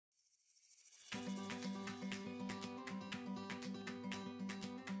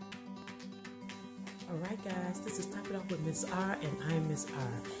Alright guys, this is Top It Off with Miss R, and I'm Miss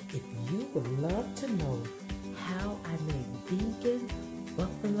R. If you would love to know how I made vegan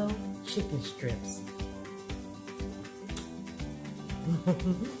buffalo chicken strips,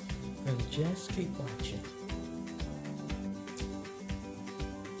 then just keep watching.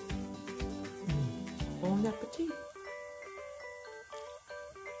 Bon appetit!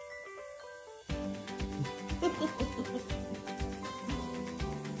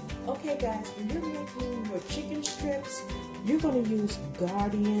 Okay guys, when you're making your chicken strips, you're going to use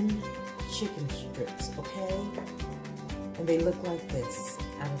Gardien chicken strips, okay? And they look like this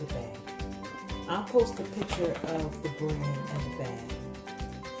out of the bag. I'll post a picture of the brand and the bag.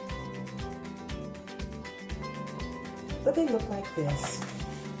 But they look like this.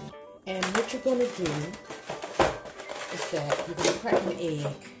 And what you're going to do is that you're going to crack an egg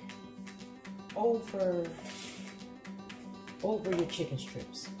over your chicken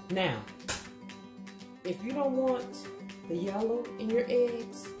strips. Now, if you don't want the yellow in your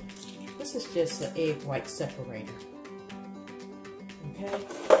eggs, this is just an egg white separator. Okay?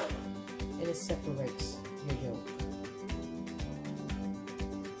 And it separates your yolk.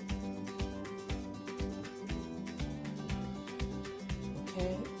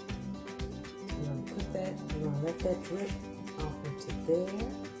 Okay? You're going to put that, you're going to let that drip off into there.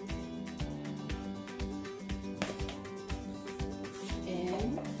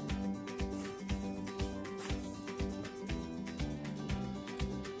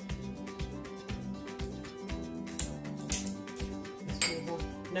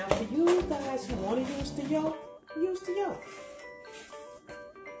 Now for you guys who want to use the yolk, use the yolk.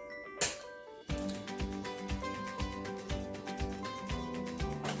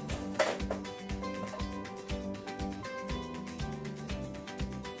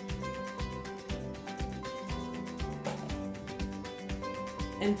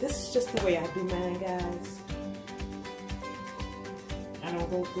 And this is just the way I do mine, guys. I don't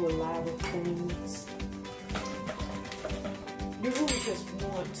go through a lot of things. You really just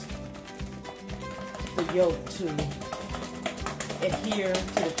want the yolk to adhere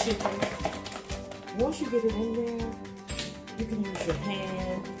to the chicken. Once you get it in there, you can use your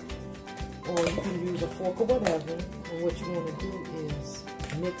hand or you can use a fork or whatever. And what you want to do is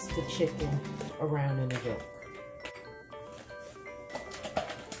mix the chicken around in the yolk.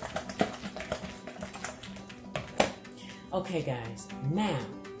 Okay guys, now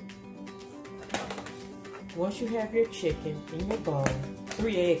once you have your chicken in your bowl,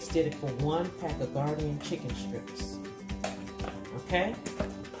 3 eggs did it for 1 pack of Gardien chicken strips. Okay?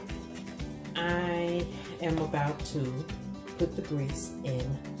 I am about to put the grease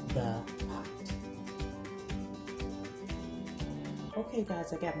in the pot. Okay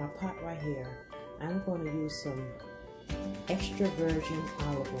guys, I got my pot right here. I'm going to use some extra virgin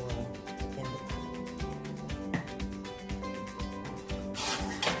olive oil in the pot.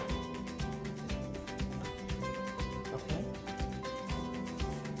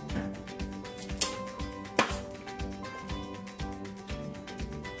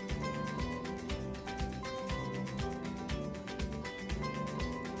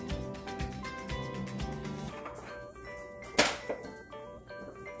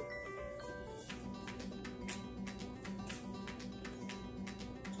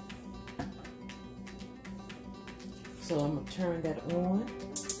 So I'm going to turn that on,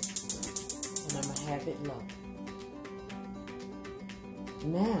 and I'm going to have it low.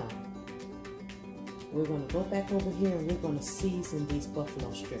 Now, we're going to go back over here and we're going to season these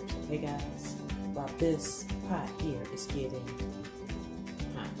buffalo strips, okay guys? While this pot here is getting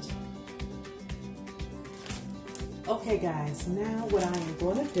hot. Okay guys, now what I am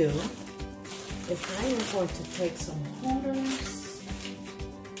going to do is I am going to take some Hooters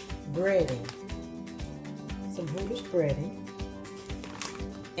breading. Some Hooters breading,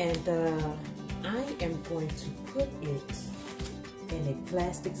 and I am going to put it in a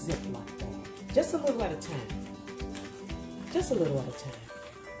plastic Ziploc bag, just a little at a time, just a little at a time.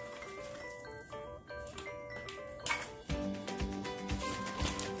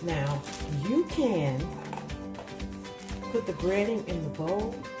 Now you can put the breading in the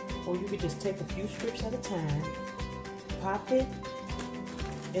bowl, or you could just take a few strips at a time, pop it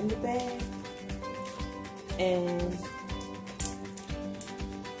in the bag, and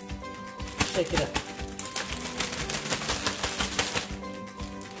shake it up.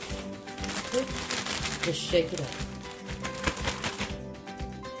 Just shake it up.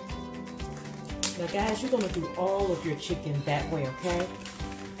 Now guys, you're going to do all of your chicken that way, okay?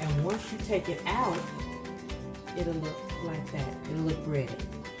 And once you take it out, it'll look like that. It'll look breaded.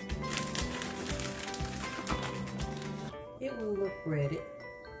 It will look breaded.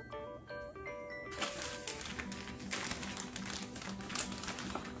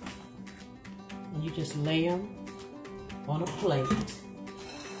 And you just lay them on a plate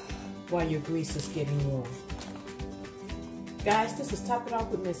while your grease is getting warm. Guys, this is Top It Off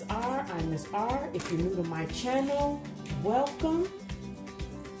with Miss R. I'm Miss R. If you're new to my channel, welcome.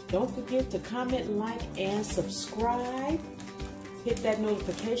 Don't forget to comment, like, and subscribe. Hit that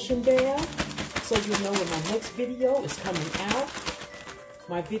notification bell so you know when my next video is coming out.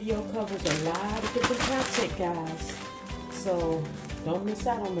 My video covers a lot of different content, guys. So don't miss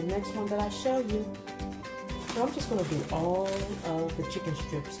out on the next one that I show you. So I'm just going to do all of the chicken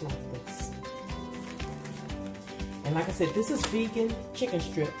strips like this. And like I said, this is vegan chicken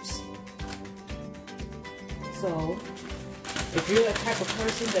strips. So if you're the type of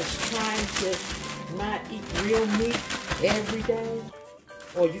person that's trying to not eat real meat every day,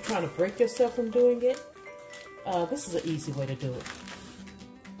 or you're trying to break yourself from doing it, this is an easy way to do it.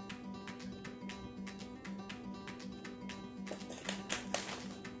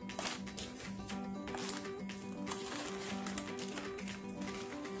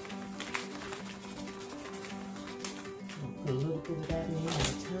 I'll put a little bit of that in at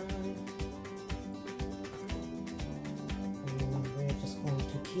a time. And we're just going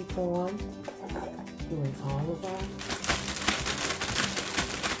to keep on doing all of our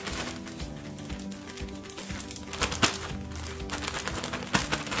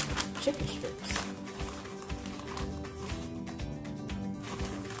chicken strips.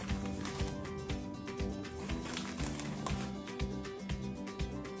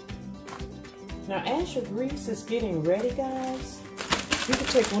 Now, as your grease is getting ready, guys, you can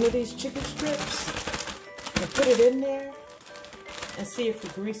take one of these chicken strips and put it in there and see if the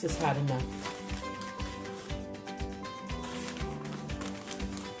grease is hot enough.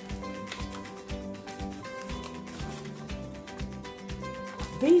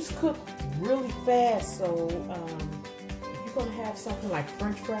 These cook really fast, so if you're going to have something like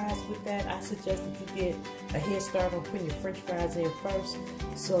French fries with that, I suggest that you get a head start on putting your French fries in first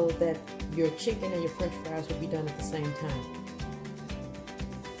so that your chicken and your French fries will be done at the same time.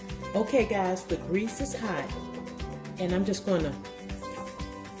 Okay guys, the grease is hot, and I'm just going to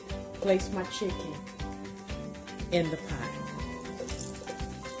place my chicken in the pot.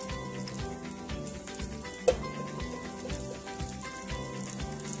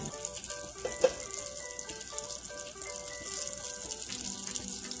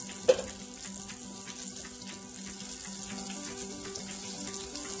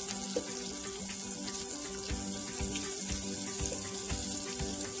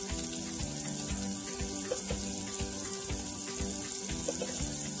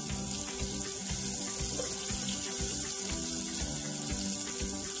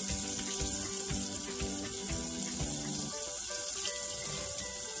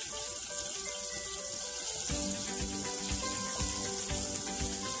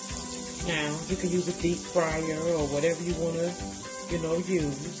 Now, you can use a deep fryer or whatever you want to,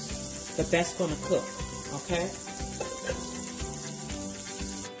 use, but that's going to cook, okay?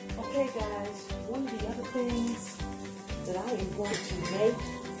 Okay, guys, one of the other things that I am going to make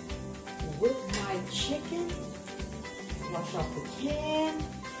with my chicken, wash off the can,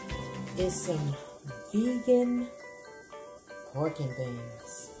 is some vegan pork and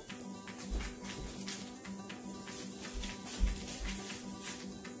beans.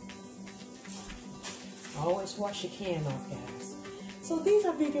 Always wash your can off, guys. So these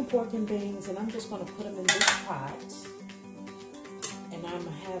are vegan pork and beans, and I'm just going to put them in this pot. And I'm going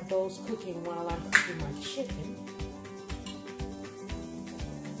to have those cooking while I'm cooking my chicken.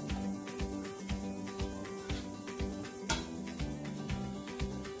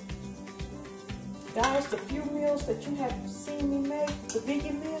 Guys, the few meals that you have seen me make, the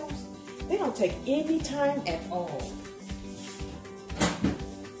vegan meals, they don't take any time at all.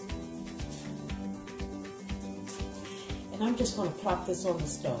 And I'm just going to plop this on the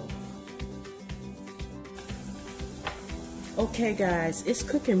stove. Okay guys, it's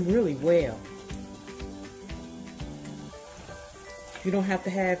cooking really well. You don't have to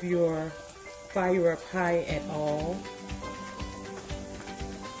have your fire up high at all.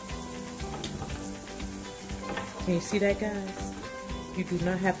 Can you see that, guys? You do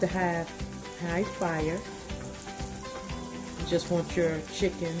not have to have high fire. You just want your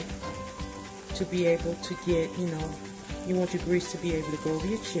chicken to be able to get, you want your grease to be able to go over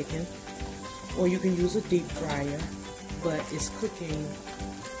your chicken, or you can use a deep fryer, but it's cooking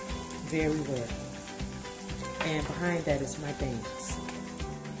very well. And behind that is my beans.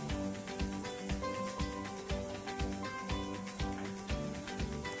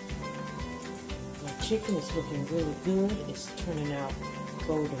 My chicken is looking really good. It's turning out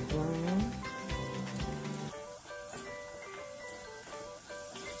golden brown.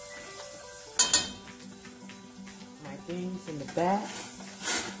 beans in the back.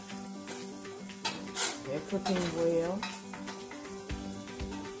 They're cooking well.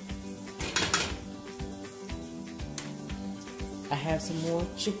 I have some more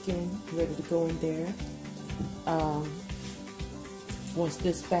chicken ready to go in there. Once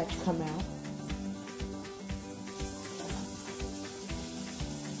this batch come out.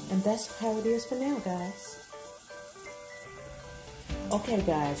 And that's how it is for now, guys. Okay,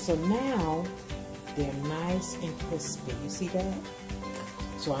 guys, so now they're nice and crispy. You see that?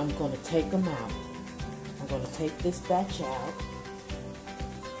 So I'm going to take them out. I'm going to take this batch out.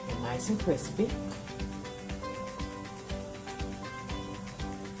 They're nice and crispy.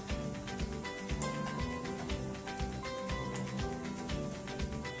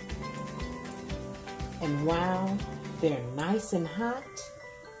 And while they're nice and hot,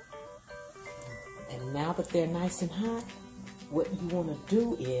 and now that they're nice and hot, what you want to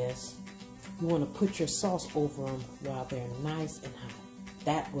do is you want to put your sauce over them while they're nice and hot.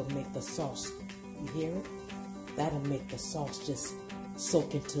 That will make the sauce, you hear it? That'll make the sauce just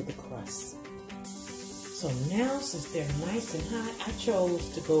soak into the crust. So now, since they're nice and hot, I chose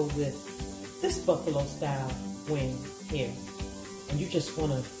to go with this buffalo style wing here. And you just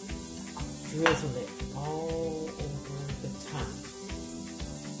want to drizzle it all over the top.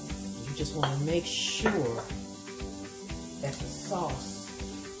 You just want to make sure that the sauce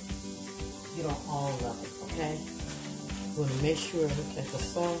get on all of it, okay? You want to make sure that the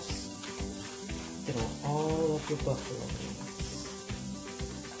sauce get on all of your buffalo wings.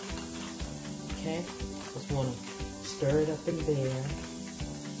 Okay? Just want to stir it up in there.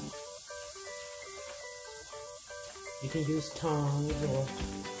 You can use tongs or,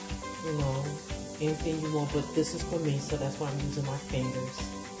 you know, anything you want, but this is for me, so that's why I'm using my fingers.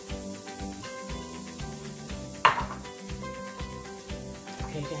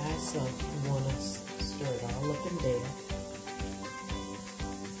 Okay, guys, so you want to stir it all up in there.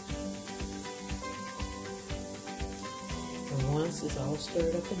 And once it's all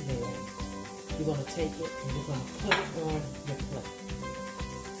stirred up in there, you're going to take it and you're going to put it on your plate.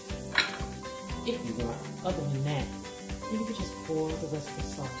 If you want. Other than that, you can just pour the rest of the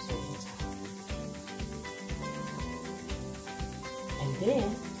sauce over the top. And then,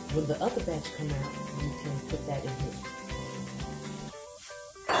 when the other batch come out, you can put that in here.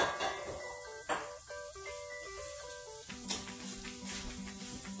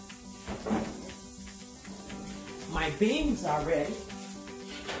 My beans are ready.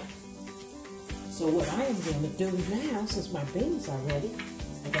 So what I am going to do now, since my beans are ready,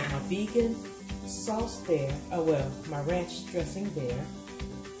 I got my vegan sauce there. Oh well, my ranch dressing there.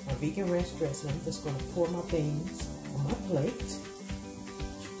 My vegan ranch dressing. I'm just going to pour my beans on my plate.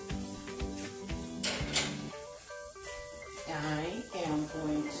 I am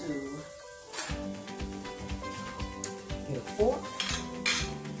going to get a fork.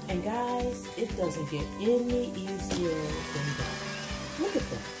 And guys, it doesn't get any easier than that. Look at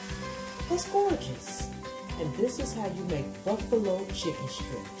that. That's gorgeous. And this is how you make buffalo chicken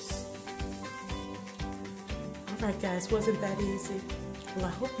strips. Alright guys, wasn't that easy? Well,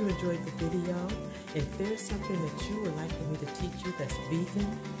 I hope you enjoyed the video. If there's something that you would like for me to teach you that's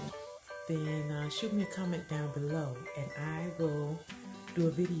vegan, then shoot me a comment down below and I will do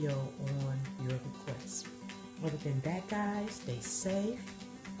a video on your request. Other than that, guys, stay safe.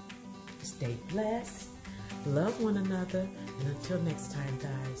 Stay blessed, love one another, and until next time,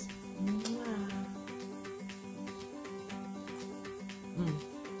 guys. Mwah.